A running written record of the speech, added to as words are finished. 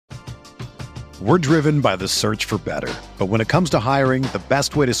We're driven by the search for better. But when it comes to hiring, the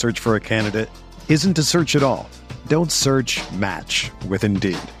best way to search for a candidate isn't to search at all. Don't search, match with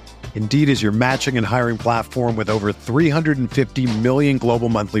Indeed. Indeed is your matching and hiring platform with over 350 million global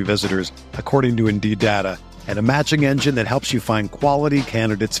monthly visitors, according to Indeed data, and a matching engine that helps you find quality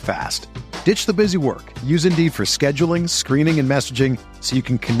candidates fast. Ditch the busy work. Use Indeed for scheduling, screening, and messaging so you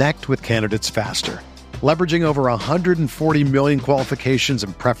can connect with candidates faster. Leveraging over 140 million qualifications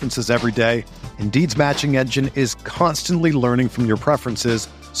and preferences every day, Indeed's matching engine is constantly learning from your preferences,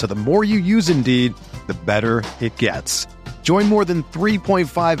 so the more you use Indeed, the better it gets. Join more than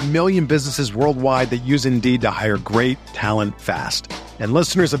 3.5 million businesses worldwide that use Indeed to hire great talent fast. And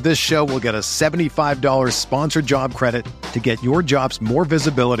listeners of this show will get a $75 sponsored job credit to get your jobs more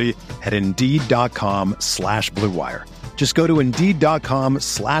visibility at Indeed.com/Blue Wire. Just go to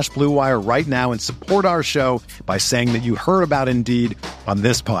Indeed.com/Blue Wire right now and support our show by saying that you heard about Indeed on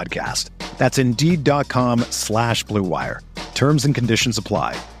this podcast. That's Indeed.com/Blue Wire. Terms and conditions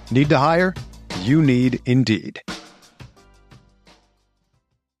apply. Need to hire? You need Indeed.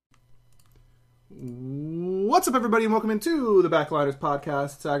 What's up, everybody, and welcome into the Backliners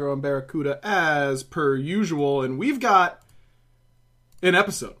podcast. It's Agro and Barracuda as per usual, and we've got an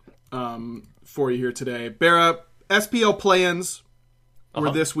episode for you here today. Barra, SPL play-ins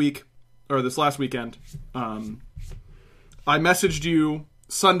were this week, or this last weekend. I messaged you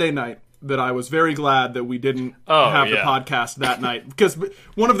Sunday night that I was very glad that we didn't have the podcast that night, because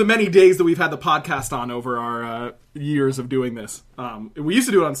one of the many days that we've had the podcast on over our years of doing this. We used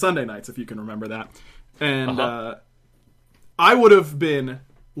to do it on Sunday nights, if you can remember that. And I would have been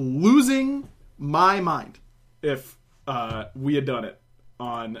losing my mind if we had done it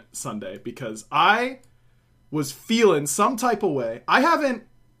on Sunday, because I was feeling some type of way. I haven't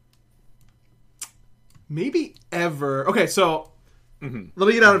maybe ever... Okay, so let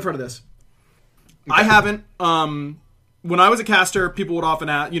me get out in front of this. Okay. I haven't... when I was a caster, people would often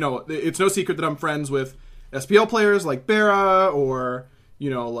ask... it's no secret that I'm friends with SPL players like Barra or...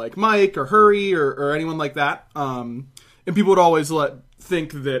 like Mike or Hurry or anyone like that. And people would always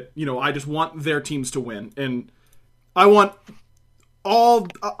think that, I just want their teams to win. And I want all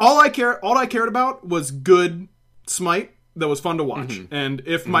I cared about was good Smite that was fun to watch. And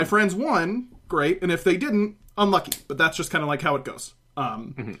if my friends won, great. And if they didn't, unlucky. But that's just kind of like how it goes.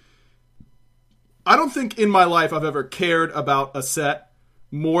 I don't think in my life I've ever cared about a set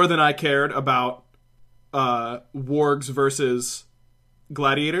more than I cared about Wargs versus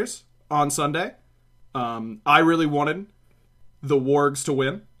Gladiators on Sunday. I really wanted the Wargs to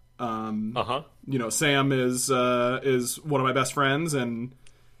win. Sam is one of my best friends, and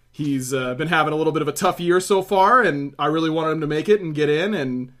he's been having a little bit of a tough year so far, and I really wanted him to make it and get in,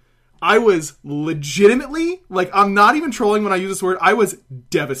 and I was legitimately, I'm not even trolling when I use this word, I was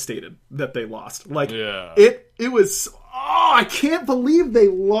devastated that they lost. It was, I can't believe they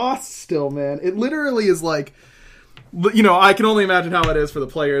lost still, man. It literally is like... I can only imagine how it is for the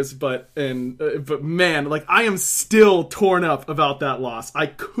players, but man, I am still torn up about that loss. I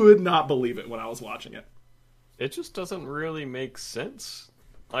could not believe it when I was watching it. It just doesn't really make sense,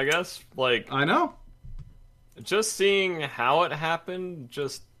 I guess. I know. Just seeing how it happened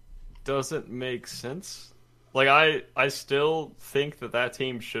just doesn't make sense. I still think that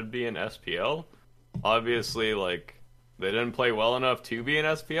team should be in SPL. Obviously, they didn't play well enough to be in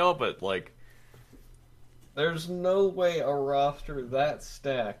SPL, but, there's no way a roster that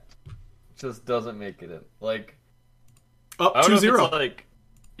stacked just doesn't make it in. Up 2-0.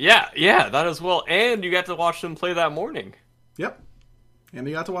 Yeah, that as well. And you got to watch them play that morning. Yep. And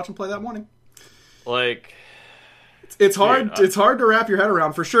you got to watch them play that morning. It's hard. It's hard to wrap your head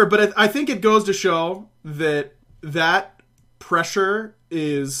around for sure. But I think it goes to show that pressure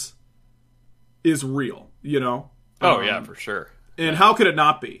is real. Oh yeah, for sure. And how could it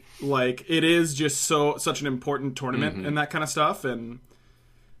not be? It is just such an important tournament and that kind of stuff. And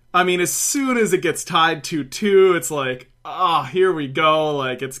I mean, as soon as it gets tied 2-2, it's here we go.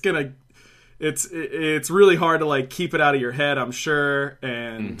 It's really hard to keep it out of your head, I'm sure.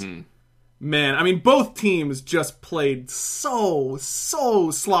 And man, I mean, both teams just played so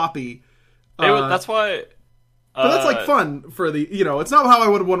sloppy. That's why. But that's fun for the, it's not how I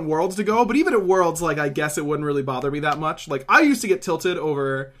would want Worlds to go, but even at Worlds, I guess it wouldn't really bother me that much. I used to get tilted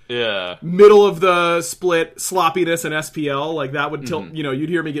over middle of the split sloppiness and SPL. That would tilt, you'd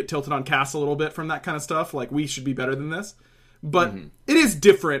hear me get tilted on cast a little bit from that kind of stuff. We should be better than this. But it is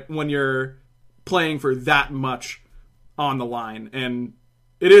different when you're playing for that much on the line. And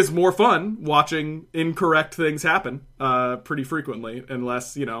it is more fun watching incorrect things happen pretty frequently,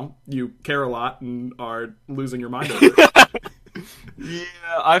 unless, you care a lot and are losing your mind over it. Yeah,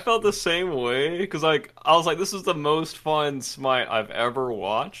 I felt the same way because like I was like, this is the most fun Smite I've ever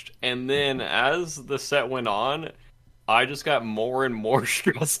watched, and then as the set went on, I just got more and more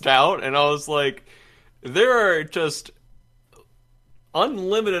stressed out, and I was like, there are just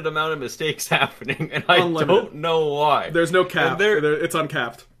unlimited amount of mistakes happening, and I don't know why. There's no cap. It's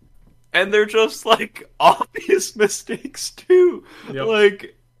uncapped. And they're just like obvious mistakes too. Yep.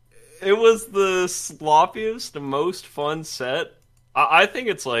 Like it was the sloppiest, most fun set. I think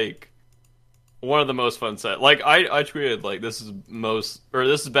it's like one of the most fun sets. Like I tweeted like this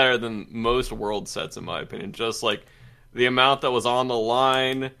is better than most world sets in my opinion. Just like the amount that was on the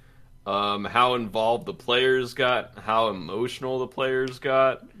line, how involved the players got, how emotional the players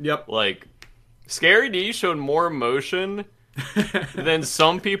got. Yep. Like Scary D showed more emotion than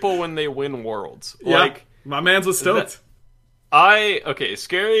some people when they win worlds. Yeah, like my man's was stoked.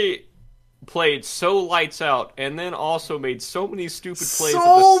 Scary played so lights out and then also made so many stupid plays at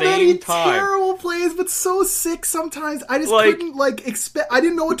so the same many time. terrible plays, but so sick sometimes. I just couldn't expect. I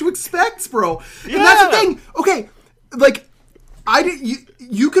didn't know what to expect, bro. Yeah. And that's the thing. Okay, like I did.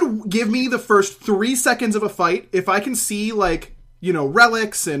 You could give me the first 3 seconds of a fight if I can see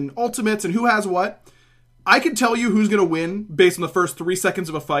relics and ultimates and who has what. I can tell you who's going to win based on the first 3 seconds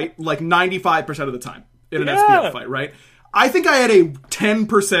of a fight, like 95% of the time in an SPL fight, right? I think I had a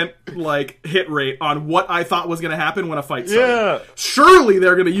 10% hit rate on what I thought was going to happen when a fight started. Yeah. Surely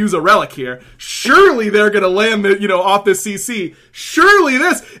they're going to use a relic here. Surely they're going to land off this CC. Surely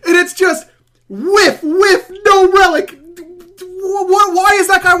this, and it's just whiff, no relic. Why is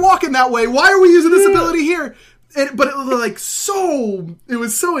that guy walking that way? Why are we using this ability here? But it was so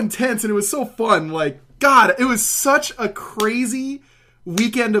intense and it was so fun. Like, God, it was such a crazy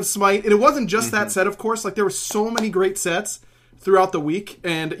weekend of Smite. And it wasn't just that set, of course. Like, there were so many great sets throughout the week.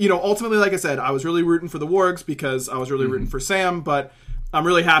 And, ultimately, like I said, I was really rooting for the Wargs because I was really rooting for Sam. But I'm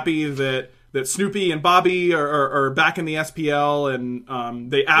really happy that Snoopy and Bobby are back in the SPL.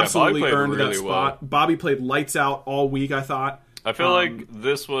 And they absolutely earned that spot. Well. Bobby played lights out all week, I thought. I feel like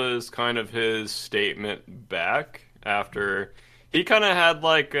this was kind of his statement back after he kind of had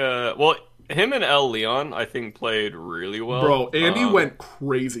him and El Leon, I think, played really well. Bro, Andy went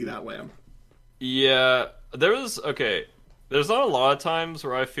crazy that LAN. Yeah, there's not a lot of times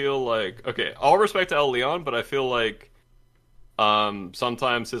where I feel like, all respect to El Leon, but I feel like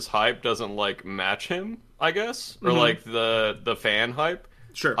sometimes his hype doesn't match him, I guess, or the fan hype.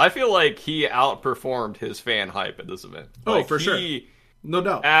 Sure. I feel like he outperformed his fan hype at this event. Oh, for sure. No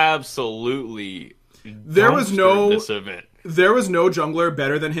doubt. Absolutely. There was no this event. There was no jungler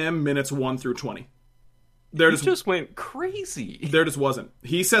better than him minutes 1 through 20. He just went crazy. There just wasn't.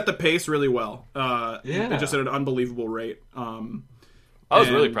 He set the pace really well. Just at an unbelievable rate. I was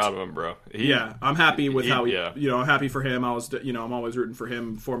really proud of him, bro. I'm happy with how he. I'm happy for him. I'm always rooting for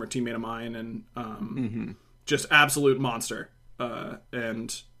him. Former teammate of mine, and just absolute monster.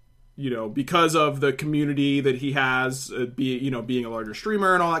 And because of the community that he has, being a larger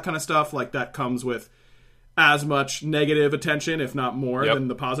streamer and all that kind of stuff, like that comes with as much negative attention, if not more, than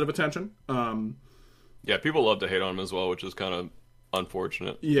the positive attention. People love to hate on him as well, which is kind of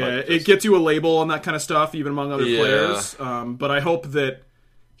unfortunate. Yeah, it gets you a label and that kind of stuff, even among other players. But I hope that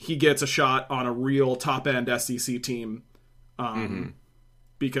he gets a shot on a real top-end SCC team,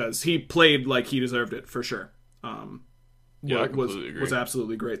 because he played like he deserved it, for sure. I completely agree. Was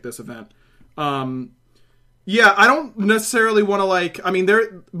absolutely great this event. I don't necessarily want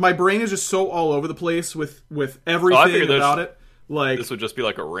to my brain is just so all over the place with everything about it. Like, this would just be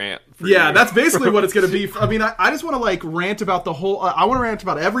like a rant. That's basically what it's going to be. I mean, I just want to rant about the whole. I want to rant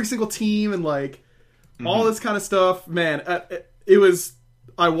about every single team and all this kind of stuff. Man, it was.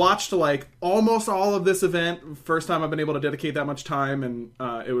 I watched almost all of this event. First time I've been able to dedicate that much time, and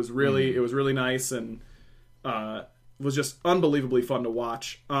it was really nice and. Was just unbelievably fun to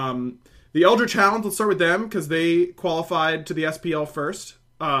watch. The Eldritch Hounds, let's start with them because they qualified to the SPL first.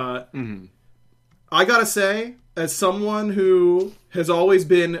 I gotta say, as someone who has always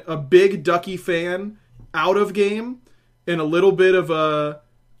been a big Ducky fan out of game and a little bit of a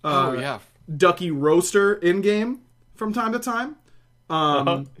Ducky roaster in game from time to time,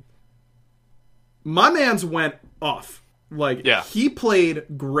 my man's went off. He played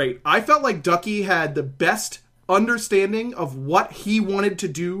great. I felt like Ducky had the best understanding of what he wanted to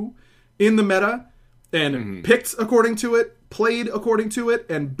do in the meta and picked according to it, played according to it,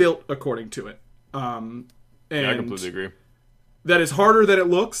 and built according to it. And I completely agree. That is harder than it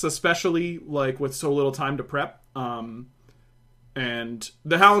looks, especially with so little time to prep. And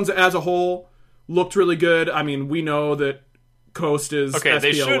the Hounds as a whole looked really good. I mean, we know that Coast is Okay, SPL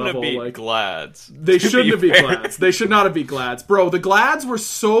they shouldn't level. have beat Like, Glads. they to shouldn't be have beat fair. Glads. They should not have beat Glads. Bro, the Glads were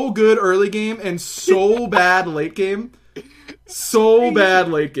so good early game and so bad late game. So bad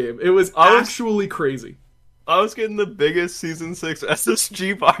late game. It was actually crazy. I was getting the biggest Season 6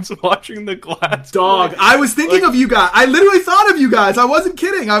 SSG vibes watching the Glads. Dog, play. I was thinking of you guys. I literally thought of you guys. I wasn't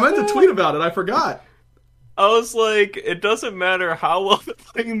kidding. I meant to tweet about it. I forgot. I was like, it doesn't matter how well they're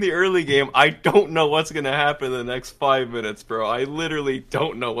playing the early game. I don't know what's going to happen in the next 5 minutes, bro. I literally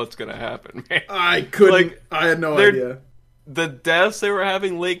don't know what's going to happen, man. I couldn't. Like, I had no idea. The deaths they were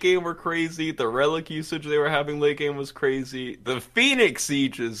having late game were crazy. The relic usage they were having late game was crazy. The Phoenix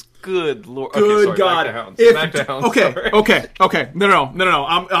sieges, good lord. Good okay, sorry, God. Back to Hounds. If- Back to Hounds. okay, sorry. okay. No.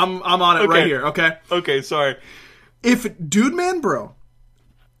 I'm on it right here. Okay. Okay, sorry. If Dude Man Bro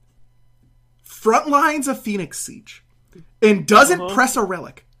front lines a Phoenix Siege and doesn't press a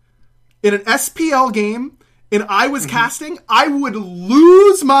relic in an SPL game and I was casting, I would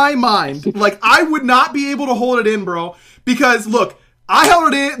lose my mind. Like, I would not be able to hold it in, bro. Because, look, I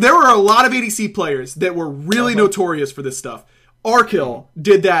held it in. There were a lot of ADC players that were really notorious for this stuff. Arkil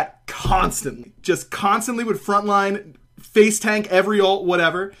did that constantly. Just constantly would frontline, face tank every ult,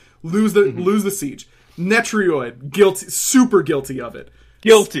 whatever, lose the siege. Netrioid, guilty, super guilty of it.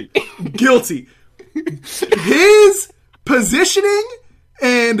 Guilty. Guilty. His positioning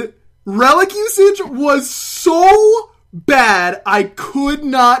and relic usage was so bad, I could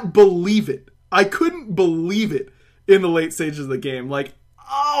not believe it. I couldn't believe it in the late stages of the game. Like,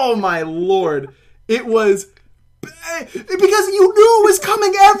 oh my lord. It was... because you knew it was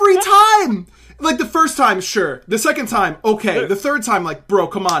coming every time. Like, the first time, sure. The second time, okay. The third time, like, bro,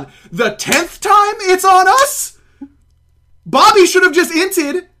 come on. The 10th time, it's on us? Bobby should have just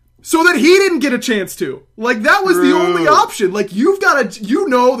inted so that he didn't get a chance to. Like, that was the only option. Like, you've got to... You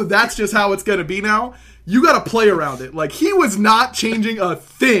know that that's just how it's going to be now. You got to play around it. Like, he was not changing a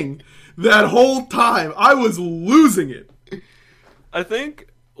thing that whole time. I was losing it. I think...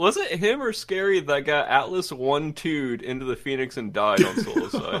 Was it him or Scary that got Atlas 1-2'd into the Phoenix and died on solo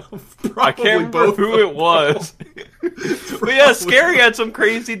side? I can't remember who it was. But yeah, Scary had some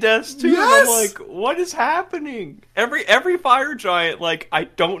crazy deaths too. Yes! And I'm like, what is happening? Every fire giant, like, I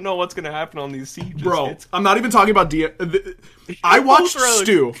don't know what's gonna happen on these sieges. Bro, I'm not even talking about I watched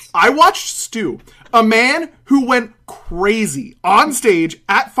Stu. A man who went crazy on stage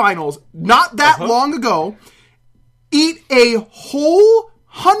at finals not that long ago, eat a whole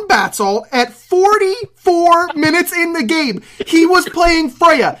Hunbat's ult at 44 minutes in the game. He was playing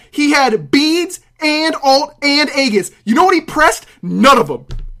Freya. He had beads and ult and Aegis. You know what he pressed? None of them.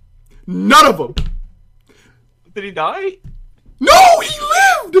 None of them. Did he die? No, he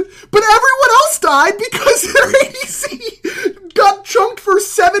lived! But everyone else died because their ADC got chunked for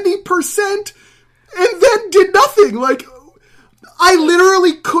 70% and then did nothing. Like, I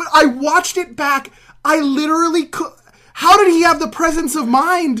literally could... I watched it back. I literally could... How did he have the presence of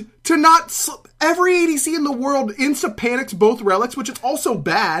mind to not... Every ADC in the world insta-panics both relics, which is also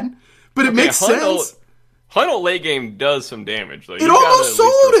bad, but it makes sense. Hunt late game does some damage, though. It almost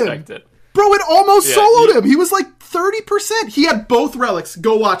soloed him. Bro, it almost soloed him. He was like 30%. He had both relics.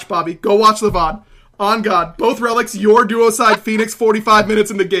 Go watch, Bobby. Go watch the VOD. On God. Both relics, your duo side Phoenix, 45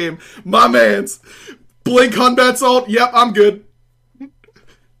 minutes in the game. My mans. Blink Hunbat's ult. Yep, I'm good.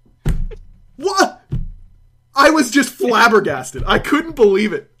 What? I was just flabbergasted. I couldn't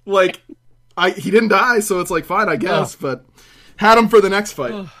believe it. Like, he didn't die, so it's like, fine, I guess. But had him for the next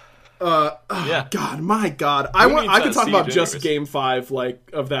fight. Yeah. God, my God. I could talk about just game 5, like,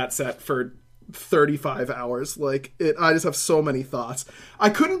 of that set for 35 hours. Like, I just have so many thoughts. I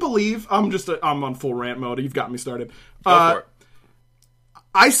couldn't believe... I'm on full rant mode. You've got me started. Go for it.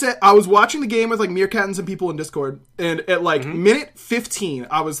 I was watching the game with, like, Meerkat and some people in Discord, and at, like, minute 15,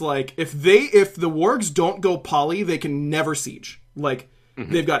 I was like, if the Wargs don't go poly, they can never siege. Like,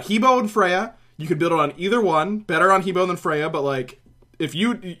 they've got Hebo and Freya. You could build it on either one. Better on Hebo than Freya, but, like,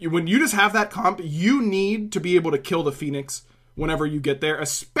 when you just have that comp, you need to be able to kill the Phoenix whenever you get there,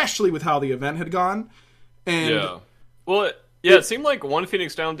 especially with how the event had gone. And yeah. Well, it seemed like one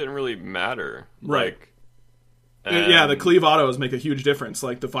Phoenix down didn't really matter. Right. Like, yeah, the cleave autos make a huge difference.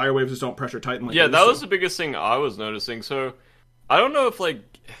 Like, the fire waves just don't pressure Titan like that was the biggest thing I was noticing. So, I don't know if, like,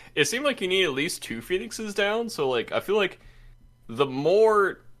 it seemed like you need at least 2 Phoenixes down. So, like, I feel like the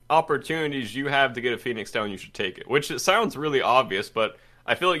more opportunities you have to get a Phoenix down, you should take it. Which, it sounds really obvious, but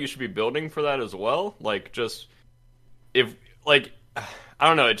I feel like you should be building for that as well. Like, just, if, like, I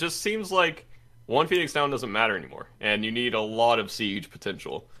don't know, it just seems like one Phoenix down doesn't matter anymore. And you need a lot of siege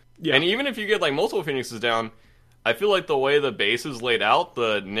potential. Yeah. And even if you get, like, multiple Phoenixes down, I feel like the way the base is laid out,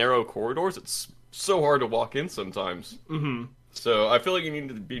 the narrow corridors, it's so hard to walk in sometimes. So I feel like you need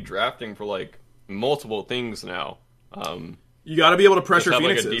to be drafting for like multiple things now. You got to be able to pressure have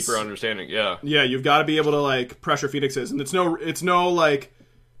Phoenixes. like a deeper understanding. Yeah. Yeah, you've got to be able to like pressure Phoenixes, and it's no like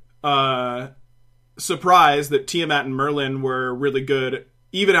surprise that Tiamat and Merlin were really good,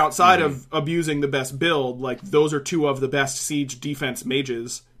 even outside of abusing the best build. Like those are two of the best siege defense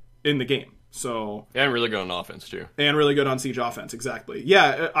mages in the game. So And really good on offense too. and really good on siege offense. Exactly.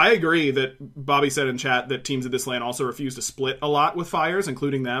 Yeah, I agree that Bobby said in chat that teams of this land also refuse to split a lot with fires,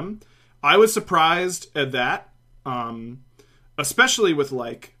 including them. I was surprised at that, especially with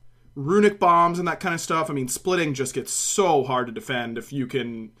like runic bombs and that kind of stuff. I mean, splitting just gets so hard to defend if you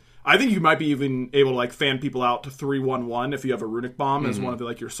can. I think you might be even able to like fan people out to 3-1-1 if you have a runic bomb as one of the,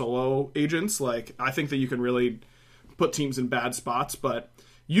 like your solo agents. Like I think that you can really put teams in bad spots, but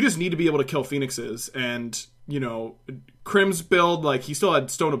you just need to be able to kill Phoenixes. And you know, Crim's build, like he still had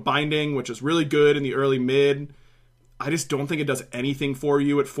Stone of Binding, which is really good in the early mid. I just don't think it does anything for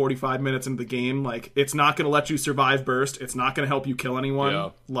you at 45 minutes into the game. Like, it's not going to let you survive burst. It's not going to help you kill anyone. Yeah.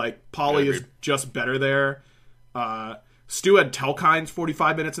 Like, Polly is just better there. Stu had Telkines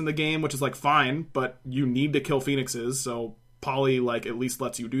 45 minutes in the game, which is, like, fine, but you need to kill Phoenixes, so Polly, like, at least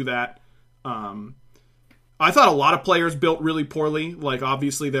lets you do that. I thought a lot of players built really poorly. Like,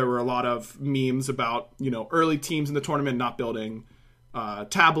 obviously, there were a lot of memes about, you know, early teams in the tournament not building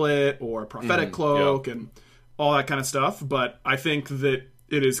Tablet or Prophetic Cloak and all that kind of stuff, but I think that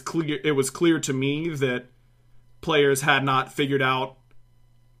it was clear to me that players had not figured out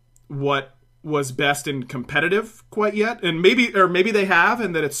what was best in competitive quite yet, and maybe they have,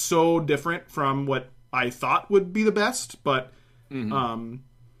 and that it's so different from what I thought would be the best. But I'm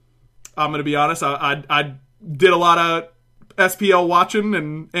going to be honest, I did a lot of SPL watching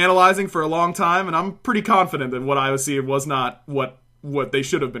and analyzing for a long time, and I'm pretty confident that what I was seeing was not what they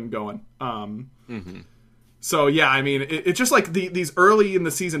should have been going. So, yeah, I mean, it's just like these early in the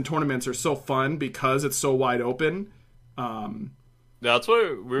season tournaments are so fun because it's so wide open. That's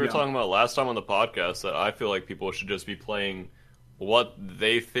what we were talking about last time on the podcast, that I feel like people should just be playing what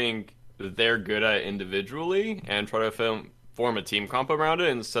they think they're good at individually and try to form a team comp around it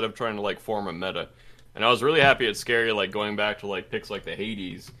instead of trying to, like, form a meta. And I was really happy at Scary, like, going back to, like, picks like the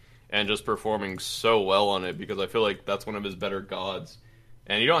Hades and just performing so well on it, because I feel like that's one of his better gods.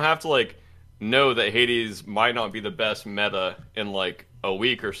 And you don't have to, like, know that Hades might not be the best meta in like a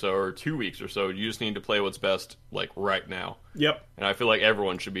week or so or 2 weeks or so. You just need to play what's best like right now. Yep. And I feel like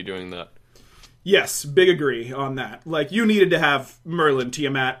everyone should be doing that. Yes, big agree on that. Like, you needed to have Merlin,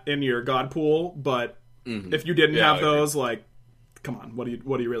 Tiamat in your god pool, but if you didn't have those, like, come on, what are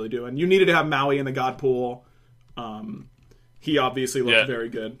you really doing? You needed to have Maui in the god pool. He obviously looked very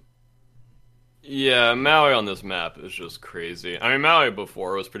good. Yeah, Maui on this map is just crazy. I mean, Maui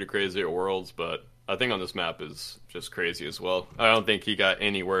before was pretty crazy at Worlds, but I think on this map is just crazy as well. I don't think he got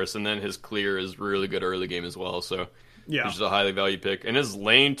any worse, and then his clear is really good early game as well, so he's just a highly valued pick. And his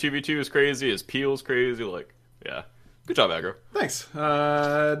lane 2v2 is crazy, his peel is crazy, like, yeah. Good job, Aggro. Thanks.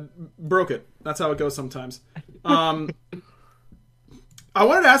 Broke it. That's how it goes sometimes. I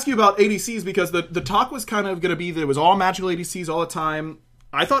wanted to ask you about ADCs, because the talk was kind of going to be that it was all magical ADCs all the time.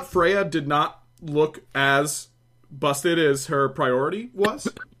 I thought Freya did not look as busted as her priority was.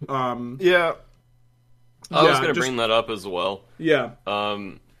 I was going to bring that up as well. Yeah.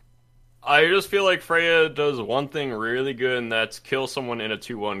 I just feel like Freya does one thing really good, and that's kill someone in a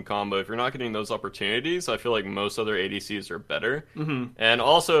 2-1 combo. If you're not getting those opportunities, I feel like most other ADCs are better. And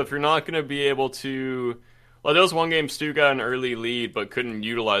also, if you're not going to be able to... Well, there was one game Stu got an early lead, but couldn't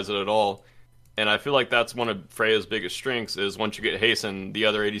utilize it at all. And I feel like that's one of Freya's biggest strengths, is once you get hasten, the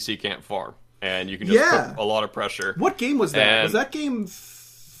other ADC can't farm. And you can just put a lot of pressure. What game was that? Was that game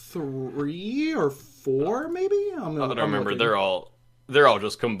 3 or 4, maybe? I don't remember. They're all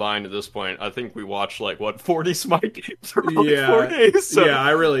just combined at this point. I think we watched, 40 Smite games for 4 days. So. Yeah, I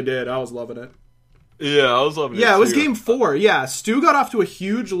really did. I was loving it. Yeah, I was loving it, Yeah, it was too. game 4. Yeah, Stu got off to a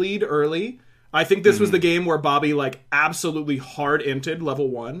huge lead early. I think this was the game where Bobby, absolutely hard-inted level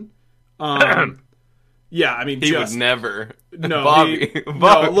 1. Yeah, I mean, he would never. No, Bobby.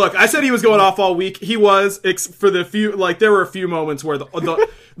 No, look, I said he was going off all week. He was for the few. There were a few moments where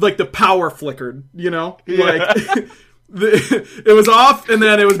the power flickered. You know, it was off and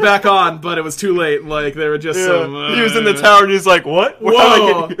then it was back on, but it was too late. Like there were just some. He was in the tower and he's like, "What?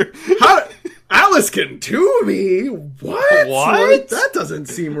 Whoa! How? Alice can 2 me? What? What? That doesn't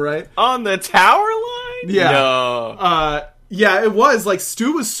seem right. On the tower line? Yeah. No. Yeah, it was.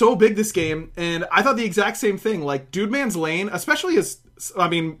 Stu was so big this game, and I thought the exact same thing. Dude Man's lane, especially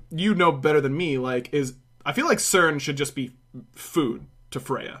you know better than me, I feel like CERN should just be food to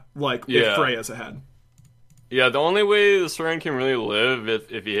Freya, if Freya's ahead. Yeah, the only way the Soren can really live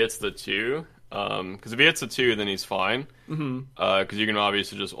if he hits the 2, because if he hits the 2, then he's fine. Because you can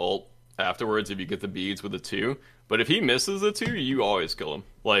obviously just ult afterwards if you get the beads with the 2. But if he misses the 2, you always kill him.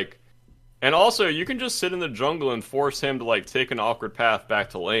 Like, and also you can just sit in the jungle and force him to like take an awkward path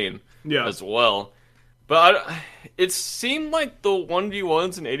back to lane as well. But it seemed like the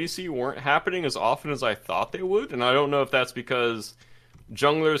 1v1s in ADC weren't happening as often as I thought they would, and I don't know if that's because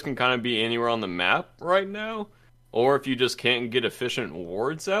junglers can kind of be anywhere on the map right now, or if you just can't get efficient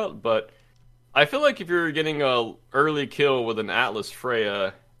wards out, but I feel like if you're getting a early kill with an Atlas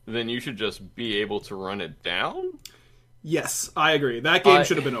Freya, then you should just be able to run it down. Yes, I agree. That game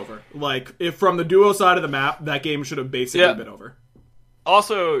should have been over. Like, if from the duo side of the map, that game should have basically been over.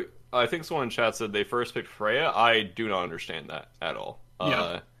 Also, I think someone in chat said they first picked Freya. I do not understand that at all.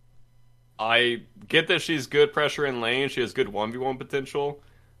 I get that she's good pressure in lane, she has good 1v1 potential,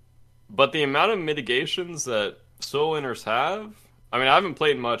 but the amount of mitigations that solo laners have... I mean, I haven't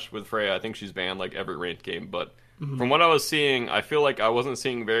played much with Freya. I think she's banned like every ranked game, but from what I was seeing, I feel like I wasn't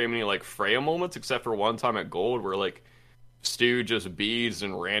seeing very many like Freya moments, except for one time at Gold where like Stu just beads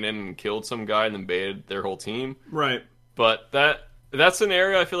and ran in and killed some guy and then baited their whole team. Right. But that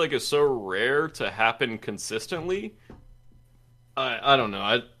scenario I feel like is so rare to happen consistently. I don't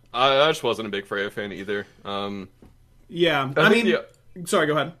know. I just wasn't a big Freya fan either. Sorry,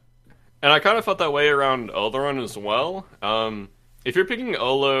 go ahead. And I kind of felt that way around Olorun as well. If you're picking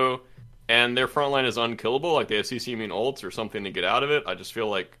Olo and their front line is unkillable, like they have CC immune ults or something to get out of it, I just feel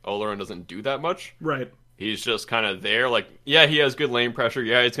like Olorun doesn't do that much. Right. He's just kind of there. Like, yeah, he has good lane pressure.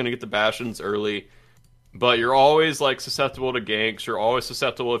 Yeah, he's going to get the Bastions early. But you're always, like, susceptible to ganks. You're always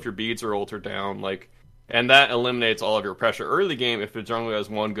susceptible if your beads are ulted down. Like, and that eliminates all of your pressure early game if the jungler has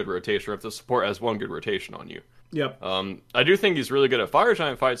one good rotation or if the support has one good rotation on you. Yep. I do think he's really good at Fire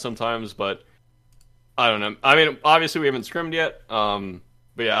Giant fights sometimes, but I don't know. I mean, obviously we haven't scrimmed yet. But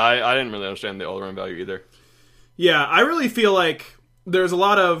yeah, I didn't really understand the Olorun value either. Yeah, I really feel like there's a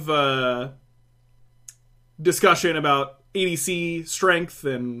lot of discussion about ADC strength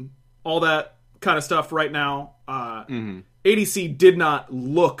and all that kind of stuff right now. ADC did not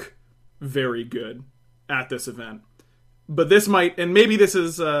look very good at this event. But this might, and maybe this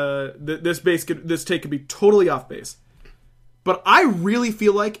is this take could be totally off base. But I really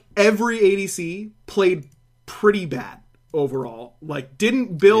feel like every ADC played pretty bad overall. Like,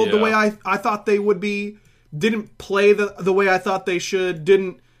 didn't build the way I thought they would be, didn't play the way I thought they should,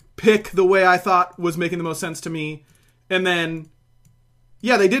 didn't pick the way I thought was making the most sense to me. And then,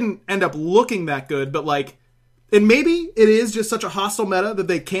 yeah, they didn't end up looking that good, but like, and maybe it is just such a hostile meta that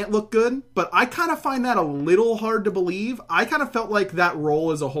they can't look good, but I kind of find that a little hard to believe. I kind of felt like that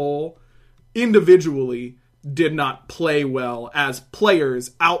role as a whole, individually, did not play well as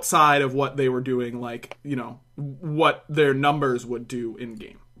players outside of what they were doing, like, you know, what their numbers would do in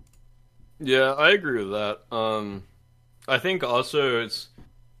game. Yeah, I agree with that. I think also it's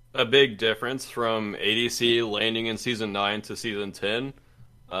a big difference from ADC landing in Season 9 to Season 10.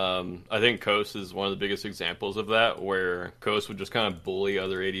 I think Coast is one of the biggest examples of that, where Coast would just kind of bully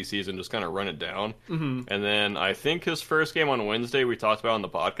other ADCs and just kind of run it down. And then I think his first game on Wednesday we talked about on the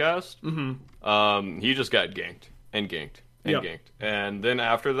podcast, he just got ganked and ganked and ganked. And then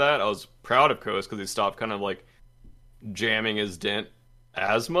after that, I was proud of Coast because he stopped kind of like jamming his dent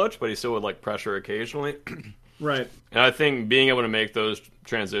as much, but he still would like pressure occasionally. Right. And I think being able to make those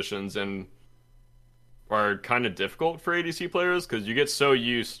transitions and are kind of difficult for ADC players because you get so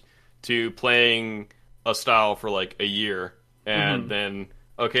used to playing a style for like a year and then,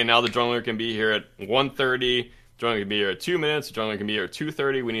 okay, now the jungler can be here at 1:30, jungler can be here at 2 minutes, jungler can be here at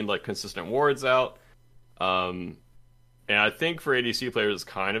 2:30, we need like consistent wards out. And I think for ADC players it's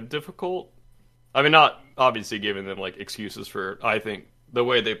kind of difficult. I mean, not obviously giving them like excuses for, I think the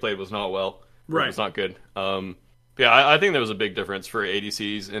way they played was not well. Right. It was not good. Yeah, I think there was a big difference for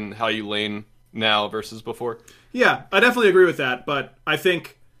ADCs in how you lane now versus before. Yeah, I definitely agree with that, but I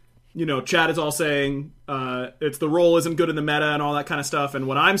think, you know, chat is all saying it's the role isn't good in the meta and all that kind of stuff, and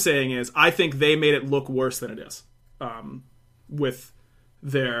what I'm saying is I think they made it look worse than it is with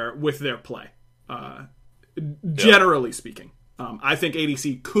their play. Generally speaking. I think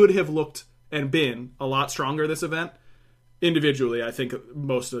ADC could have looked and been a lot stronger this event. Individually, I think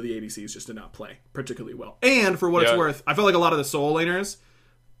most of the ADCs just did not play particularly well. And for what it's worth, I felt like a lot of the solo laners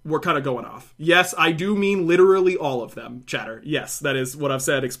were kind of going off. Yes, I do mean literally all of them, chatter. Yes, that is what I've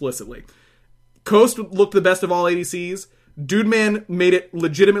said explicitly. Coast looked the best of all ADCs. Dudeman made it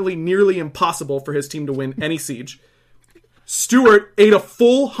legitimately nearly impossible for his team to win any siege. Stewart ate a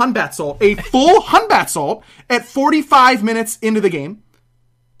full Hunbat salt at 45 minutes into the game.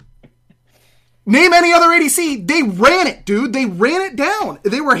 Name any other ADC. They ran it, dude. They ran it down.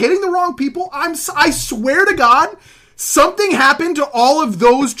 They were hitting the wrong people. I swear to God, something happened to all of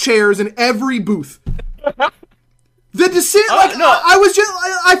those chairs in every booth. The decision, no.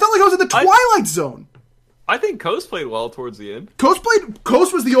 I felt like I was in the Twilight Zone. I think Coast played well towards the end. Coast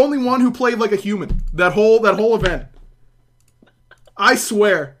was the only one who played like a human that whole event. I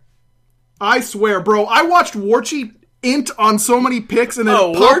swear, bro. I watched Warchi int on so many picks and then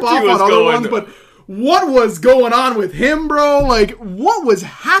pop off on other ones, but what was going on with him, bro? Like, what was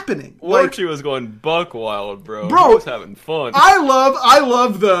happening? Warchi was going buck wild, bro. He was having fun. I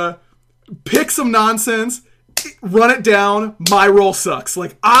love the pick some nonsense, run it down, my role sucks.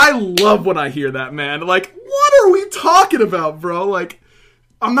 Like, I love when I hear that, man. Like, what are we talking about, bro? Like,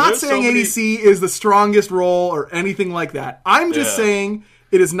 I'm not saying ADC is the strongest role or anything like that. I'm just saying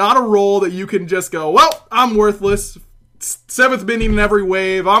it is not a role that you can just go, well, I'm worthless. 7th minion in every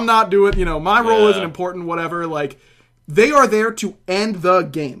wave. I'm not doing, my role isn't important, whatever. Like, they are there to end the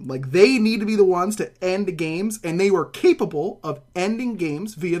game. Like, they need to be the ones to end games, and they were capable of ending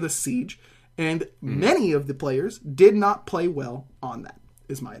games via the siege. And many of the players did not play well on that,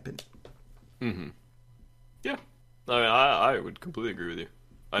 is my opinion. Mm-hmm. Yeah. I mean, I would completely agree with you.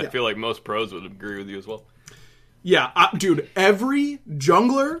 I feel like most pros would agree with you as well. Yeah, dude, every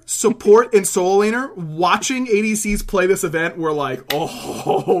jungler, support, and solo laner watching ADCs play this event were like,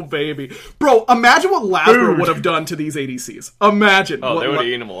 oh, baby. Bro, imagine what Lazarus would have done to these ADCs. Imagine. Oh, they would have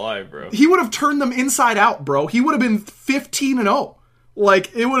eaten them alive, bro. He would have turned them inside out, bro. He would have been 15-0.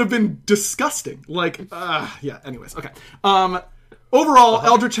 Like, it would have been disgusting. Like, anyways, okay. Overall,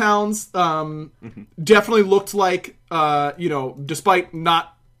 Eldritch Hounds definitely looked like, despite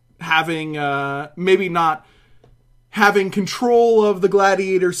not having, maybe not having control of the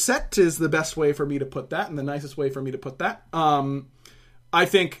Gladiator set is the best way for me to put that, and the nicest way for me to put that. I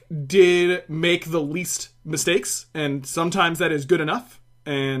think did make the least mistakes, and sometimes that is good enough,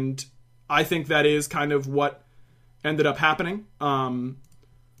 and I think that is kind of what ended up happening.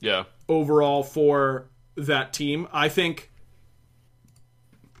 Overall for that team. I think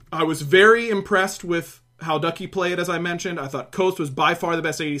I was very impressed with how Ducky played, as I mentioned. I thought Coast was by far the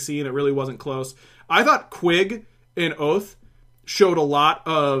best ADC, and it really wasn't close. I thought Quig and Oath showed a lot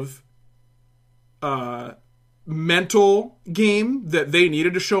of mental game that they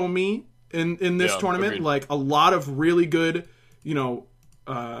needed to show me in this tournament. Agreed. Like, a lot of really good,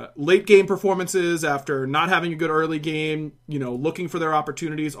 late game performances after not having a good early game, looking for their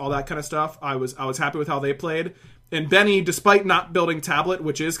opportunities, all that kind of stuff. I was happy with how they played. And Benny, despite not building tablet,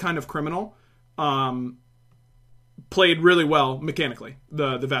 which is kind of criminal, played really well mechanically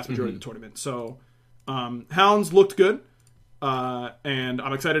the vast majority of the tournament. So Hounds looked good, and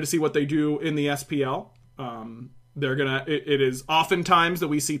I'm excited to see what they do in the SPL. It is oftentimes that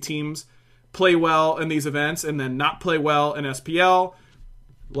we see teams play well in these events and then not play well in SPL.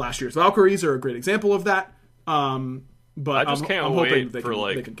 Last year's Valkyries are a great example of that. But I'm hoping they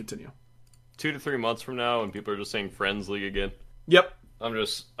can continue. 2 to 3 months from now, when people are just saying Friends League again. Yep. I'm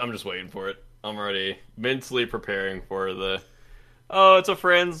just waiting for it. I'm already mentally preparing for it's a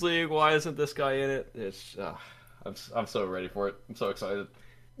Friends League. Why isn't this guy in it? It's I'm so ready for it. I'm so excited.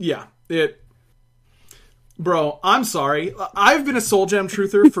 Yeah. Bro, I'm sorry. I've been a Soul Gem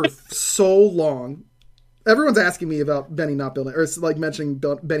truther for so long. Everyone's asking me about Benny not building, or like mentioning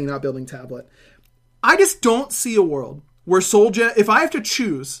Benny not building tablet. I just don't see a world where Soul Gem, if I have to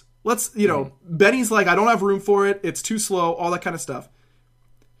choose, Benny's like, I don't have room for it, it's too slow, all that kind of stuff.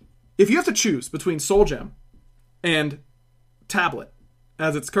 If you have to choose between Soul Gem and tablet,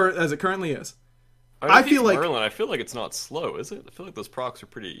 as it currently is, I feel like it's not slow, is it? I feel like those procs are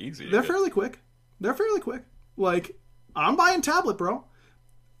pretty easy. They're fairly quick. Like, I'm buying tablet, bro.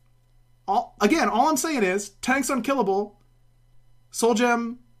 All I'm saying is, tank's unkillable. Soul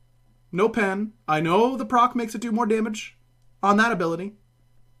Gem, no pen. I know the proc makes it do more damage on that ability,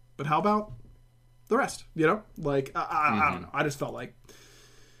 but how about the rest? Like, I don't know. I just felt like,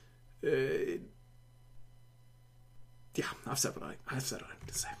 I've said what I need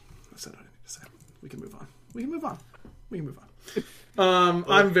to say. We can move on.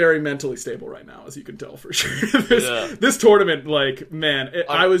 I'm very mentally stable right now, as you can tell for sure. This tournament, like, man,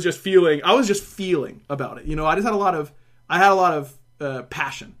 I was just feeling about it. I just had a lot of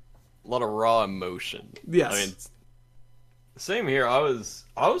passion, a lot of raw emotion. Yes, I mean, same here. I was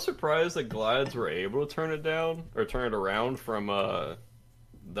surprised that Glads were able to turn it around from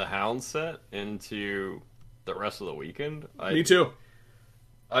the Hound set into the rest of the weekend. Me too.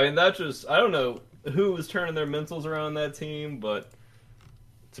 I mean, I don't know who was turning their mentals around that team, but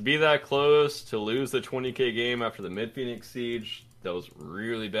to be that close, to lose the 20k game after the Mid Phoenix Siege, that was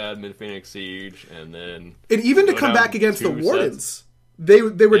really bad mid Phoenix Siege, and then and even to come back against the Wardens, sets. they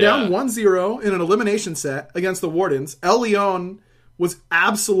were down 1-0 in an elimination set against the Wardens. El Leon was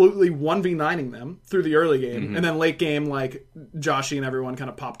absolutely 1v9ing them through the early game, and then late game, like Joshy and everyone kind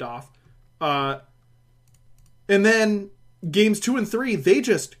of popped off. And then games 2 and 3, they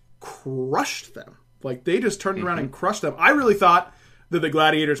just crushed them. Like, they just turned around and crushed them. I really thought that the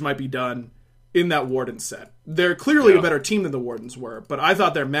Gladiators might be done in that Wardens set. They're clearly a better team than the Wardens were, but I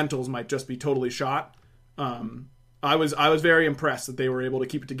thought their mentals might just be totally shot. I was very impressed that they were able to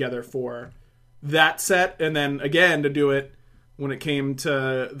keep it together for that set, and then again to do it when it came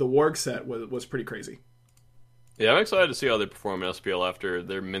to the Warg set was pretty crazy. Yeah, I'm excited to see how they perform in SPL after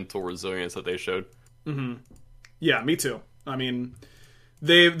their mental resilience that they showed. Yeah, me too. I mean,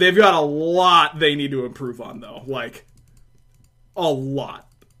 they've got a lot they need to improve on, though. Like, a lot.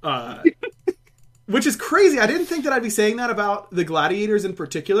 Which is crazy. I didn't think that I'd be saying that about the Gladiators in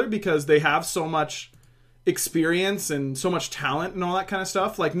particular, because they have so much experience and so much talent and all that kind of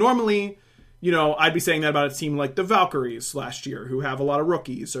stuff. Like, normally, you know, I'd be saying that about a team like the Valkyries last year, who have a lot of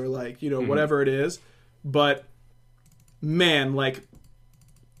rookies, or like, you know, whatever it is. But, man, like,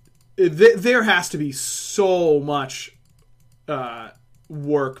 there has to be so much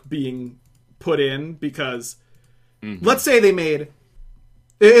work being put in, because let's say they made...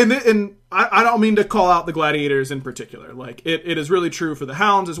 And I don't mean to call out the Gladiators in particular. Like, it is really true for the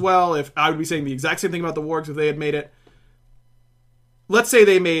Hounds as well. If I would be saying the exact same thing about the Wargs if they had made it. Let's say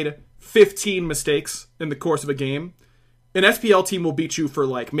they made 15 mistakes in the course of a game. An SPL team will beat you for,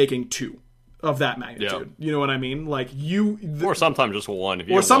 like, making 2 of that magnitude. Yeah. You know what I mean? Like, or sometimes just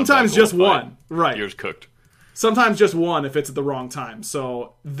 1. Or sometimes just 1. Right. You're just cooked. Sometimes just 1 if it's at the wrong time.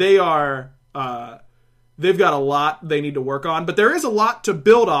 So they are... they've got a lot they need to work on, but there is a lot to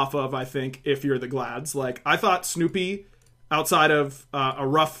build off of, I think, if you're the Glads. Like, I thought Snoopy, outside of a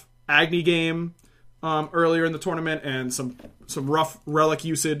rough Agni game earlier in the tournament and some rough Relic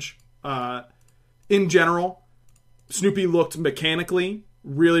usage in general, Snoopy looked mechanically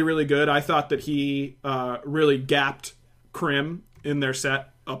really, really good. I thought that he really gapped in their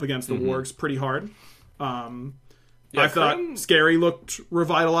set up against the Wargs pretty hard. I thought Scary looked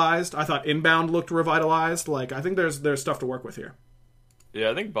revitalized. I thought Inbound looked revitalized. Like, I think there's stuff to work with here.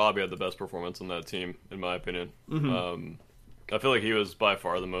 Yeah, I think Bobby had the best performance on that team, in my opinion. I feel like he was by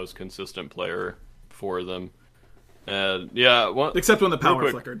far the most consistent player for them. And except when the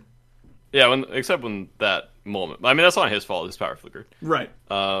power flickered. Yeah, except when that moment. I mean, that's not his fault. His power flickered. Right.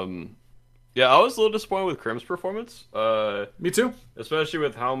 Yeah, I was a little disappointed with Krim's performance. Me too. Especially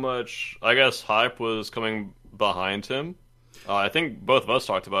with how much, I guess, hype was coming behind him. I think both of us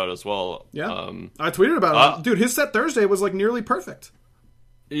talked about it as well. Yeah, I tweeted about it. Dude, his set Thursday was like nearly perfect.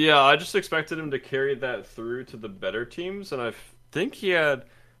 Yeah, I just expected him to carry that through to the better teams, and I think he had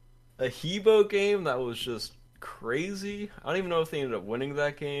a Hebo game that was just crazy. I don't even know if they ended up winning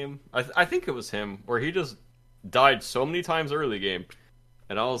that game. I think it was him, where he just died so many times early game,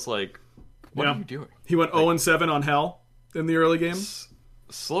 and I was like, what are you doing? He went 0-7 on Hell in the early game.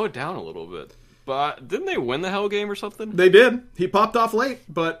 Slow it down a little bit. But didn't they win the Hell game or something? They did. He popped off late,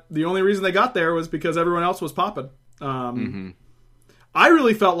 but the only reason they got there was because everyone else was popping. I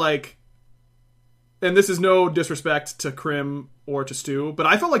really felt like, and this is no disrespect to Krim or to Stu, but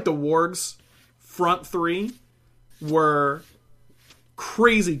I felt like the Wargs' front 3 were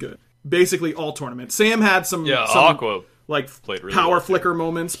crazy good. Basically all tournament. Sam had some Aqua like played really power well, flicker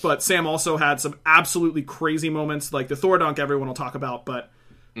moments, but Sam also had some absolutely crazy moments, like the Thor dunk everyone will talk about, but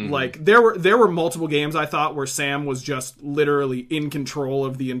like there were multiple games I thought where Sam was just literally in control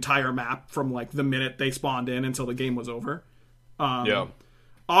of the entire map from like the minute they spawned in until the game was over.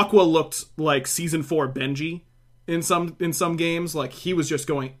 Aqua looked like season 4 Benji in some games. Like, he was just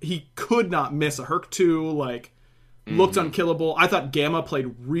he could not miss a Herc 2, like looked unkillable. I thought Gamma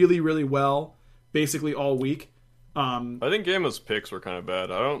played really, really well basically all week. I think Gamma's picks were kind of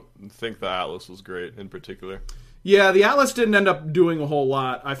bad. I don't think the Atlas was great in particular. Yeah, the Atlas didn't end up doing a whole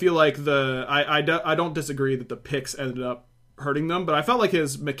lot. I feel like I don't disagree that the picks ended up hurting them, but I felt like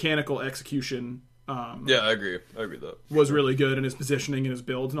his mechanical execution I agree with that. Was really good in his positioning and his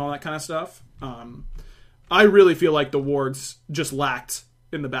builds and all that kind of stuff. I really feel like the Wargs just lacked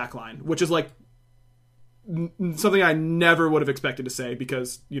in the back line, which is like something I never would have expected to say,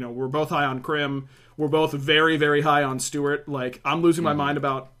 because, you know, we're both high on Krim. We're both very, very high on Stewart. Like, I'm losing my mind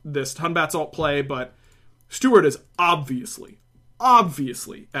about this Hunbat's alt play, but Stewart is obviously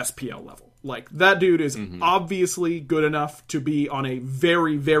SPL level. Like, that dude is obviously good enough to be on a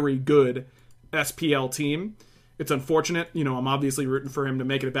very, very good SPL team. It's unfortunate. You know, I'm obviously rooting for him to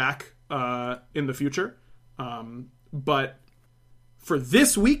make it back in the future. But for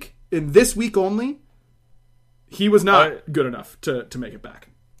this week, in this week only, he was not good enough to make it back.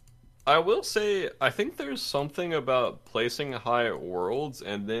 I will say, I think there's something about placing high at Worlds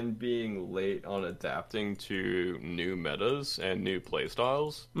and then being late on adapting to new metas and new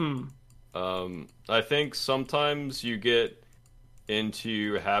playstyles. I think sometimes you get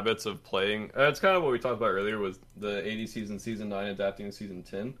into habits of playing. It's kind of what we talked about earlier with the 80 Season 9 adapting to Season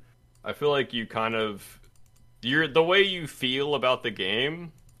 10. I feel like you kind of... the way you feel about the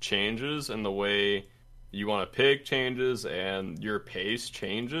game changes, and the way you want to pick changes, and your pace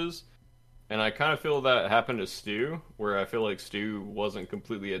changes. And I kind of feel that happened to Stu, where I feel like Stu wasn't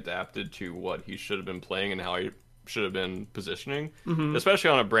completely adapted to what he should have been playing and how he should have been positioning, especially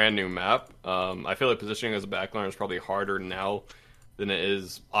on a brand new map. I feel like positioning as a backliner is probably harder now than it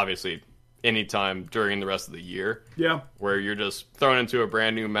is, obviously, anytime during the rest of the year. Yeah. Where you're just thrown into a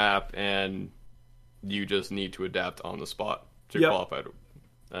brand new map and you just need to adapt on the spot to qualify.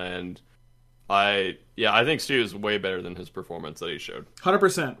 And I think Stu is way better than his performance that he showed.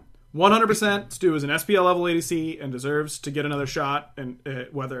 100%. 100%. Stu is an SPL level ADC and deserves to get another shot, and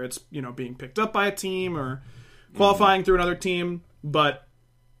whether it's being picked up by a team or qualifying through another team. But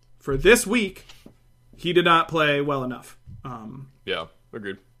for this week, he did not play well enough. Yeah,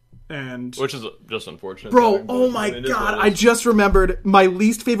 agreed. And which is just unfortunate. Bro, oh my god, I just remembered my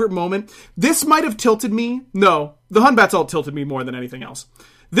least favorite moment. This might have tilted me. No, the Hunbats ult tilted me more than anything else.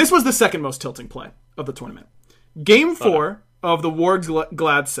 This was the second most tilting play of the tournament. Game 4 of the Wargs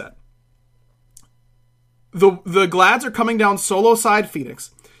Glad set. The Glads are coming down solo side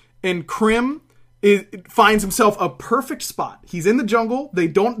Phoenix, and Krim finds himself a perfect spot. He's in the jungle.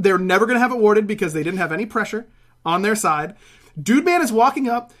 They're never going to have it warded because they didn't have any pressure on their side. Dude Man is walking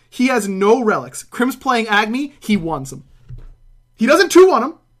up. He has no relics. Krim's playing Agni. He wants him. He doesn't 2-1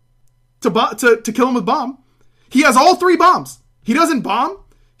 him to kill him with bomb. He has all 3 bombs. He doesn't bomb.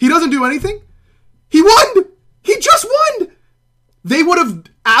 He doesn't do anything. He won! He just won! They would have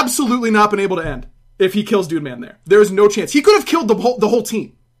absolutely not been able to end if he kills Dude Man there. There's no chance. He could have killed the whole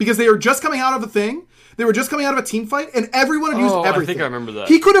team because they were just coming out of a thing. They were just coming out of a team fight, and everyone had used everything. I think I remember that.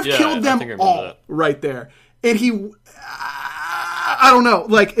 He could have killed them all right there. And he... I don't know.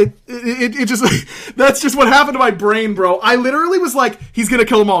 Like, it just... That's just what happened to my brain, bro. I literally was like, he's going to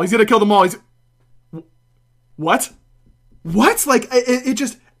kill them all. He's going to kill them all. What? What? Like, it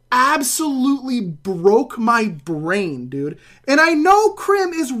just absolutely broke my brain, dude. And I know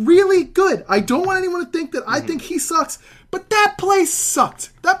Krim is really good. I don't want anyone to think that I think he sucks. But that play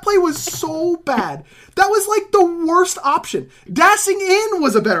sucked. That play was so bad. That was like the worst option. Dashing in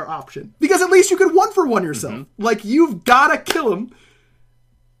was a better option. Because at least you could 1-for-1 yourself. Like, you've got to kill him.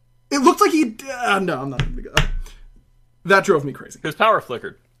 It looked like he... no, I'm not going to go. That drove me crazy. His power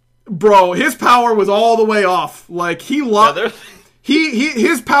flickered. Bro, his power was all the way off. Like, he lost...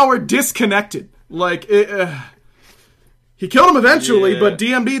 his power disconnected. Like, he killed him eventually, but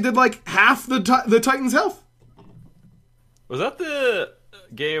DMB did like half the Titan's health. Was that the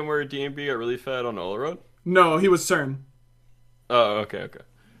game where DMB got really fed on Olerod? No, he was CERN. Oh, okay.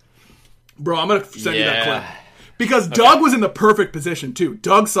 Bro, I'm going to send you that clip. Because Doug was in the perfect position, too.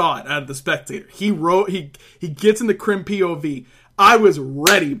 Doug saw it out of the spectator. He gets in the Krim POV. I was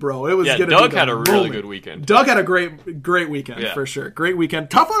ready, bro. It was gonna Doug be had a moment. really good weekend. Doug had a great weekend, for sure. Great weekend.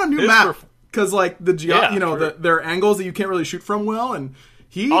 Tough on a new map. Because, like, there are angles that you can't really shoot from well, and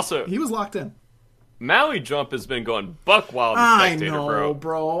he was locked in. Maui jump has been going buck wild in Spectator,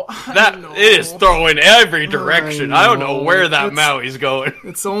 bro. It is throwing every direction. I don't know where that Maui's going.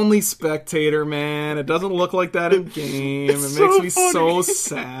 It's only Spectator, man. It doesn't look like that in game. It makes me so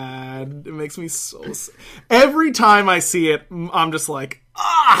sad. It makes me so sad. Every time I see it, I'm just like,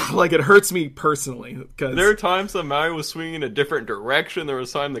 like it hurts me personally. Cause there are times that Maui was swinging in a different direction. There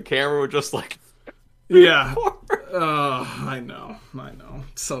was time the camera would just like... Yeah. I know.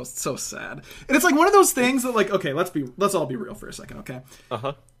 So sad. And it's like one of those things that, like, okay, let's all be real for a second, okay?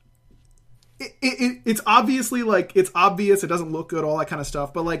 It's obviously, like, it's obvious, it doesn't look good, all that kind of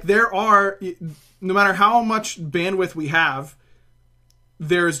stuff, but, like, there are, no matter how much bandwidth we have,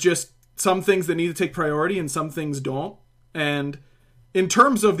 there's just some things that need to take priority and some things don't. And in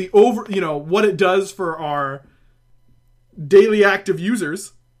terms of the what it does for our daily active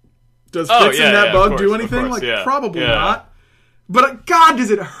users, does fixing that bug do anything? Probably not. But God, does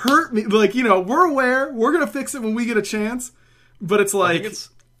it hurt me? Like, we're aware. We're going to fix it when we get a chance. But it's like,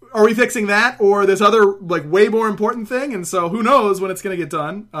 are we fixing that or this other, like, way more important thing? And so who knows when it's going to get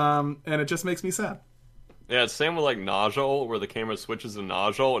done. And it just makes me sad. Yeah, it's same with like Nodule, where the camera switches to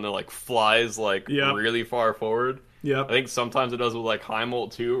Nodule and it like flies like really far forward. Yep. I think sometimes it does with like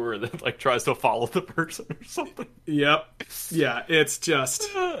Heimult too, where it like tries to follow the person or something. Yep. Yeah, it's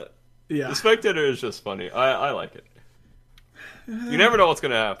just The Spectator is just funny. I like it. You never know what's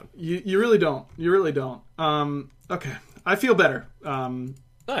gonna happen. You really don't. You really don't. Okay. I feel better.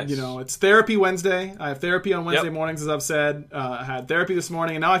 Nice. You know, it's therapy Wednesday. I have therapy on Wednesday mornings, as I've said. I had therapy this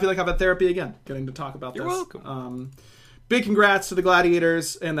morning, and now I feel like I've had therapy again, getting to talk about You're this. welcome. Big congrats to the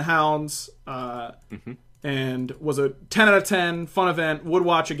Gladiators and the Hounds. And was a 10 out of 10, fun event, would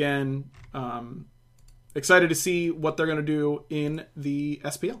watch again. Excited to see what they're going to do in the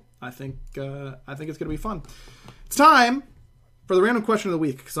SPL. I think it's going to be fun. It's time for the random question of the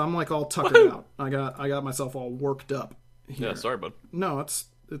week, because I'm like all tuckered out. I got myself all worked up here. Yeah, sorry, bud. No, it's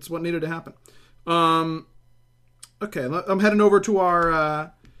what needed to happen. Okay, I'm heading over to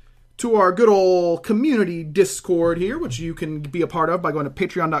our good old community Discord here, which you can be a part of by going to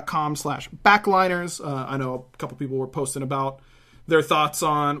patreon.com/backliners. I know a couple people were posting about their thoughts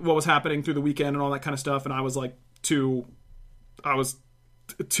on what was happening through the weekend and all that kind of stuff, and I was like too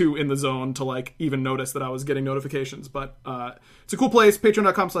in the zone to like even notice that I was getting notifications. But it's a cool place,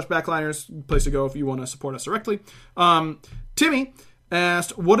 patreon.com/backliners, place to go if you want to support us directly. Timmy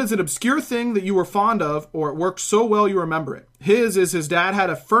asked, what is an obscure thing that you were fond of or it worked so well you remember it? His dad had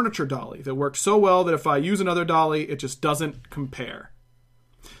a furniture dolly that worked so well that if I use another dolly, it just doesn't compare.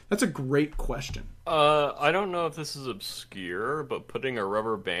 That's a great question. I don't know if this is obscure, but putting a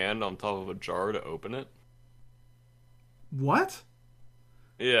rubber band on top of a jar to open it. What?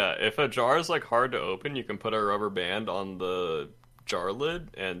 Yeah, if a jar is like hard to open, you can put a rubber band on the jar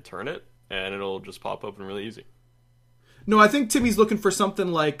lid and turn it, and it'll just pop open really easy. No, I think Timmy's looking for something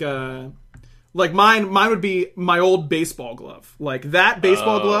like mine would be my old baseball glove. Like that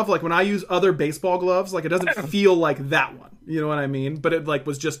baseball glove, like when I use other baseball gloves, like it doesn't feel like that one. You know what I mean? But it like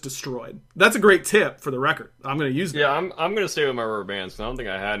was just destroyed. That's a great tip for the record. I'm going to use that. Yeah, I'm going to stay with my rubber bands. I don't think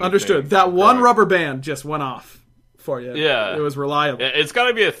I had anything. Understood. That one rubber band just went off for you. Yeah. It was reliable. It's got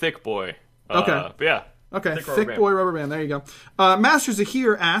to be a thick boy. Okay. But yeah. Okay, thick boy rubber band. There you go. Masters of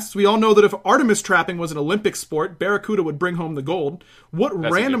Here asks, we all know that if Artemis trapping was an Olympic sport, Barracuda would bring home the gold. What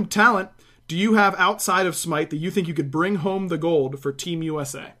random talent do you have outside of Smite that you think you could bring home the gold for Team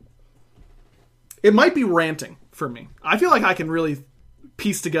USA? It might be ranting for me. I feel like I can really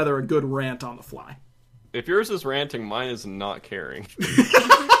piece together a good rant on the fly. If yours is ranting, mine is not caring.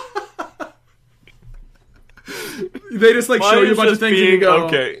 They just like show you a bunch of things and you go,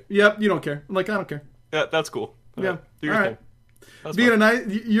 okay. Yep, you don't care. I'm like, I don't care. Yeah, that's cool. Yeah. Do your thing. That's being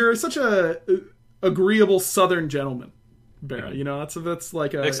fine. You're such a agreeable Southern gentleman, Barra. You know, that's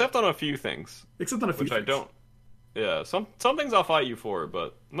like a... Except on a few things. Except on a few which things. I don't. Yeah, some things I'll fight you for,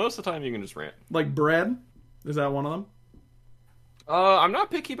 but most of the time you can just rant. Like bread? Is that one of them? I'm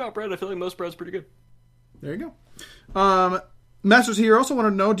not picky about bread. I feel like most bread's pretty good. There you go. Masters here also want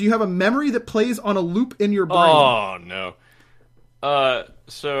to know, do you have a memory that plays on a loop in your brain? Oh, no.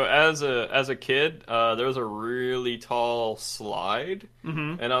 So as a kid, there was a really tall slide,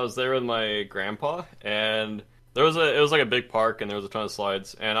 and I was there with my grandpa, and it was like a big park, and there was a ton of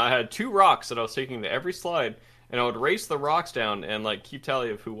slides, and I had 2 rocks that I was taking to every slide, and I would race the rocks down and like keep tally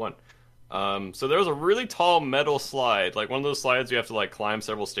of who won. So there was a really tall metal slide, like one of those slides you have to like climb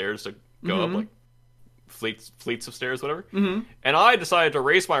several stairs to go up, like fleets of stairs, whatever. And I decided to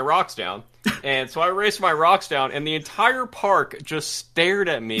race my rocks down. And so I raced my rocks down, and the entire park just stared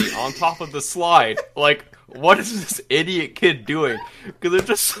at me on top of the slide. Like, what is this idiot kid doing?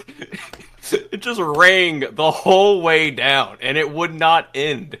 Because it just rang the whole way down, and it would not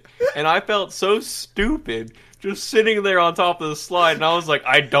end. And I felt so stupid just sitting there on top of the slide, and I was like,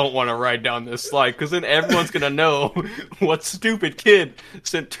 I don't want to ride down this slide, because then everyone's going to know what stupid kid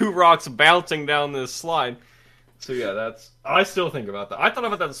sent 2 rocks bouncing down this slide. So yeah, I still think about that. I thought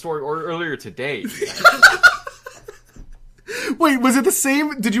about that story earlier today. Wait, was it the same?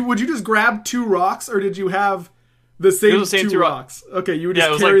 Would you just grab 2 rocks, or did you have the same 2 rocks? Okay, you would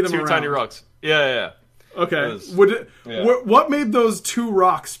just carry them around. 2 tiny rocks. Yeah. Okay. What made those 2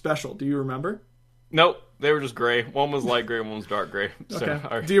 rocks special? Do you remember? Nope. They were just gray. One was light gray, one was dark gray. Okay.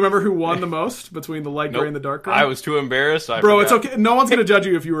 Do you remember who won the most between the light gray and the dark gray? I was too embarrassed. Bro, it's okay. No one's going to judge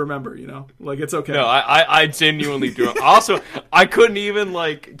you if you remember, you know? Like, it's okay. No, I genuinely do. Also, I couldn't even,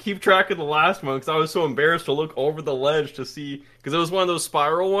 like, keep track of the last one because I was so embarrassed to look over the ledge to see. Because it was one of those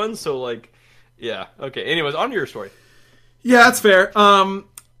spiral ones, so, like, yeah. Okay, anyways, on to your story. Yeah, that's fair. I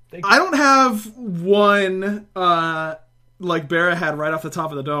don't have one... like Barra had right off the top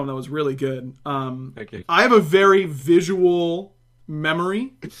of the dome that was really good. Okay. I have a very visual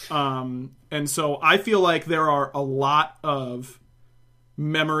memory. And so I feel like there are a lot of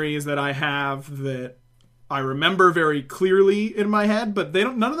memories that I have that I remember very clearly in my head, but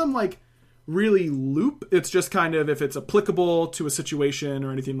none of them like really loop. It's just kind of if it's applicable to a situation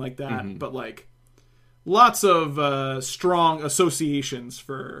or anything like that. But like lots of strong associations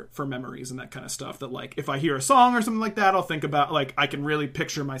for memories and that kind of stuff that like if I hear a song or something like that, I'll think about like I can really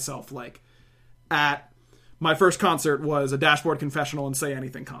picture myself like at my first concert was a Dashboard Confessional and Say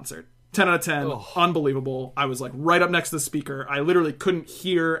Anything concert. 10 out of 10. Oh. Unbelievable. I was like right up next to the speaker. I literally couldn't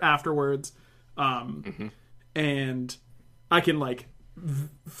hear afterwards. And I can like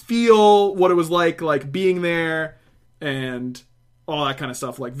feel what it was like being there and all that kind of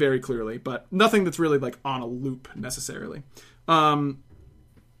stuff like very clearly, but nothing that's really like on a loop necessarily.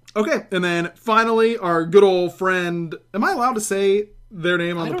 Okay. And then finally our good old friend, am I allowed to say their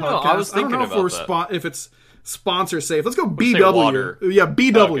name on the podcast? I was thinking about that. If it's sponsor safe. Let's go BW. Yeah,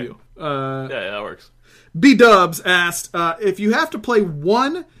 BW. Okay. Yeah, that works. B-Dubs asked, if you have to play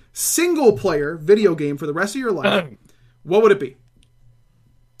one single player video game for the rest of your life, what would it be?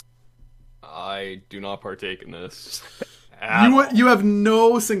 I do not partake in this. You have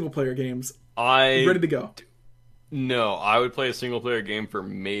no single player games ready to go. No, I would play a single player game for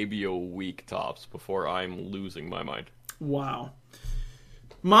maybe a week tops before I'm losing my mind. Wow.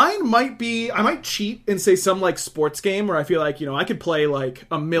 Mine might be, I might cheat and say some like sports game where I feel like, I could play like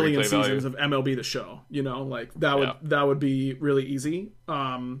a million seasons of MLB The Show, like that would be really easy.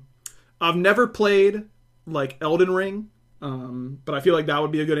 I've never played like Elden Ring, but I feel like that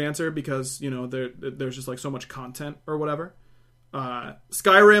would be a good answer because, there's just like so much content or whatever.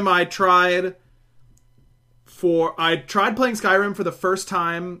 Skyrim, I tried playing Skyrim for the first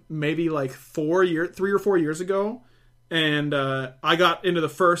time maybe like 3 or 4 years ago. And I got into the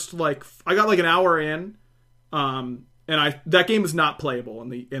first I got like an hour in, and that game is not playable in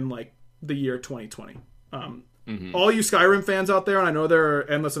the year 2020. All you Skyrim fans out there, and I know there are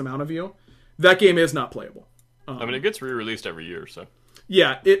endless amount of you, that game is not playable. It gets re-released every year, so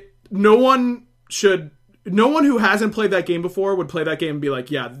yeah. No one who hasn't played that game before would play that game and be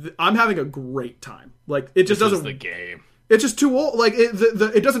like, yeah, I'm having a great time. Like it just doesn't. The game. It's just too old. Like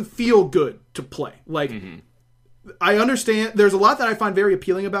it doesn't feel good to play. Like. I understand. There's a lot that I find very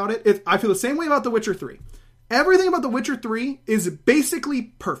appealing about it. I feel the same way about The Witcher 3. Everything about The Witcher 3 is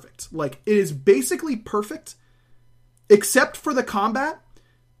basically perfect. Like, it is basically perfect, except for the combat.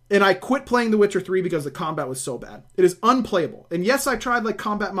 And I quit playing The Witcher 3 because the combat was so bad. It is unplayable. And yes, I tried like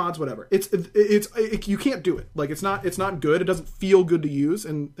combat mods, whatever. It's you can't do it. Like, it's not good. It doesn't feel good to use,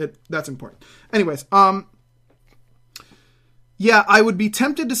 and that's important. Anyways, yeah, I would be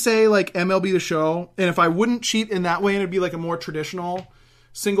tempted to say like MLB The Show, and if I wouldn't cheat in that way, and it'd be like a more traditional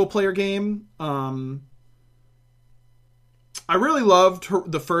single player game. I really loved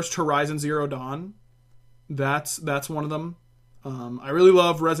the first Horizon Zero Dawn. That's one of them. I really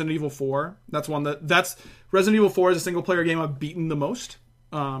love Resident Evil 4. That's Resident Evil 4 is a single player game I've beaten the most.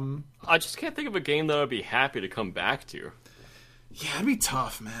 I just can't think of a game that I'd be happy to come back to. Yeah, it'd be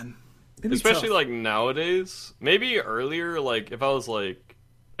tough, man. Especially like nowadays, maybe earlier, like if I was like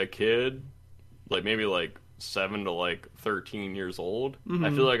a kid, like maybe like 7 to like 13 years old,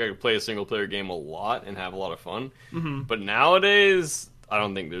 I feel like I could play a single player game a lot and have a lot of fun. But nowadays, I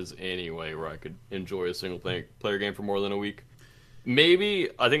don't think there's any way where I could enjoy a single player game for more than a week. Maybe,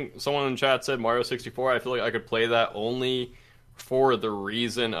 I think someone in chat said Mario 64. I feel like I could play that only for the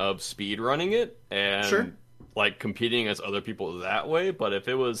reason of speedrunning it and like competing as other people that way. But if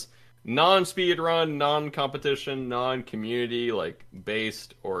it was non-speedrun, non-competition, non-community, like,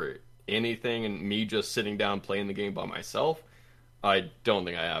 based or anything, and me just sitting down playing the game by myself, I don't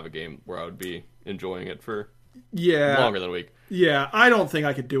think I have a game where I would be enjoying it for longer than a week. Yeah, I don't think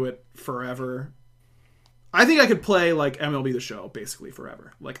I could do it forever. I think I could play, like, MLB The Show, basically,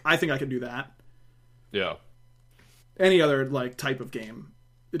 forever. Like, I think I could do that. Yeah. Any other, like, type of game,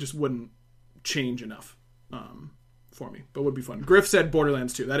 it just wouldn't change enough. For me, but would be fun. Griff said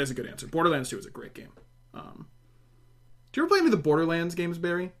Borderlands 2. That is a good answer. Borderlands 2 is a great game. Do you ever play any of the Borderlands games,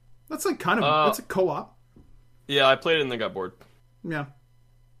 Barry? That's like kind of that's a co-op. Yeah, I played it and then got bored. Yeah,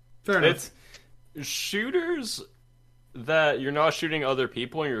 fair enough. It's shooters that you're not shooting other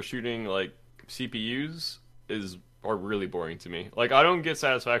people and you're shooting like CPUs are really boring to me. Like I don't get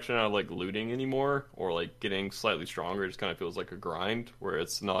satisfaction out of like looting anymore or like getting slightly stronger. It just kind of feels like a grind where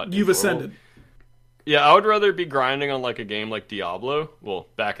it's not. You've ascended. Yeah, I would rather be grinding on like a game like Diablo. Well,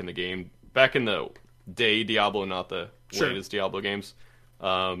 back in the day Diablo, not the latest Diablo games.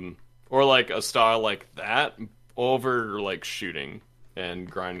 Or like a style like that over like shooting and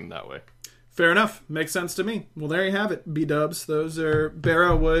grinding that way. Fair enough. Makes sense to me. Well, there you have it. B-dubs. Those are...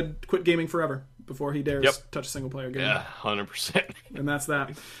 Barra would quit gaming forever before he dares touch a single-player game. Yeah, 100%. And that's that.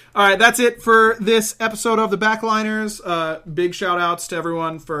 All right, that's it for this episode of The Backliners. Big shout-outs to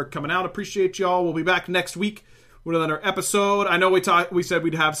everyone for coming out. Appreciate y'all. We'll be back next week with another episode. I know we said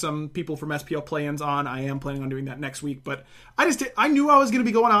we'd have some people from SPL play-ins on. I am planning on doing that next week, but I knew I was going to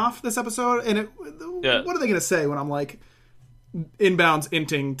be going off this episode, and what are they going to say when I'm like... inbounds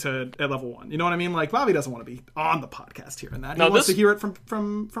inting to at level 1. You know what I mean? Like, Bobby doesn't want to be on the podcast here and that. He wants to hear it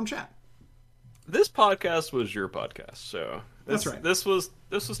from chat. This podcast was your podcast, so that's right. This was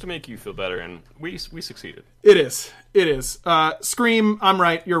to make you feel better, and we succeeded. It is. Scream, I'm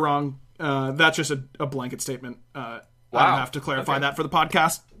right, you're wrong. That's just a blanket statement. Wow. I don't have to clarify that for the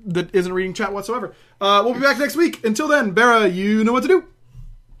podcast that isn't reading chat whatsoever. We'll be back next week. Until then, Barra, you know what to do.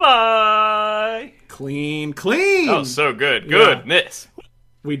 Bye. Clean. Oh, so good. Goodness. Yeah.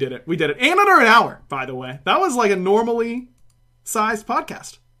 We did it. And under an hour, by the way. That was like a normally sized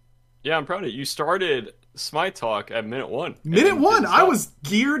podcast. Yeah, I'm proud of you. You started Smite Talk at minute 1. Minute 1. I was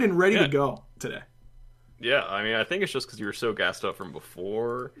geared and ready to go today. Yeah, I mean, I think it's just because you were so gassed up from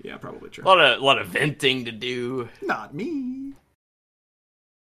before. Yeah, probably true. A lot of venting to do. Not me.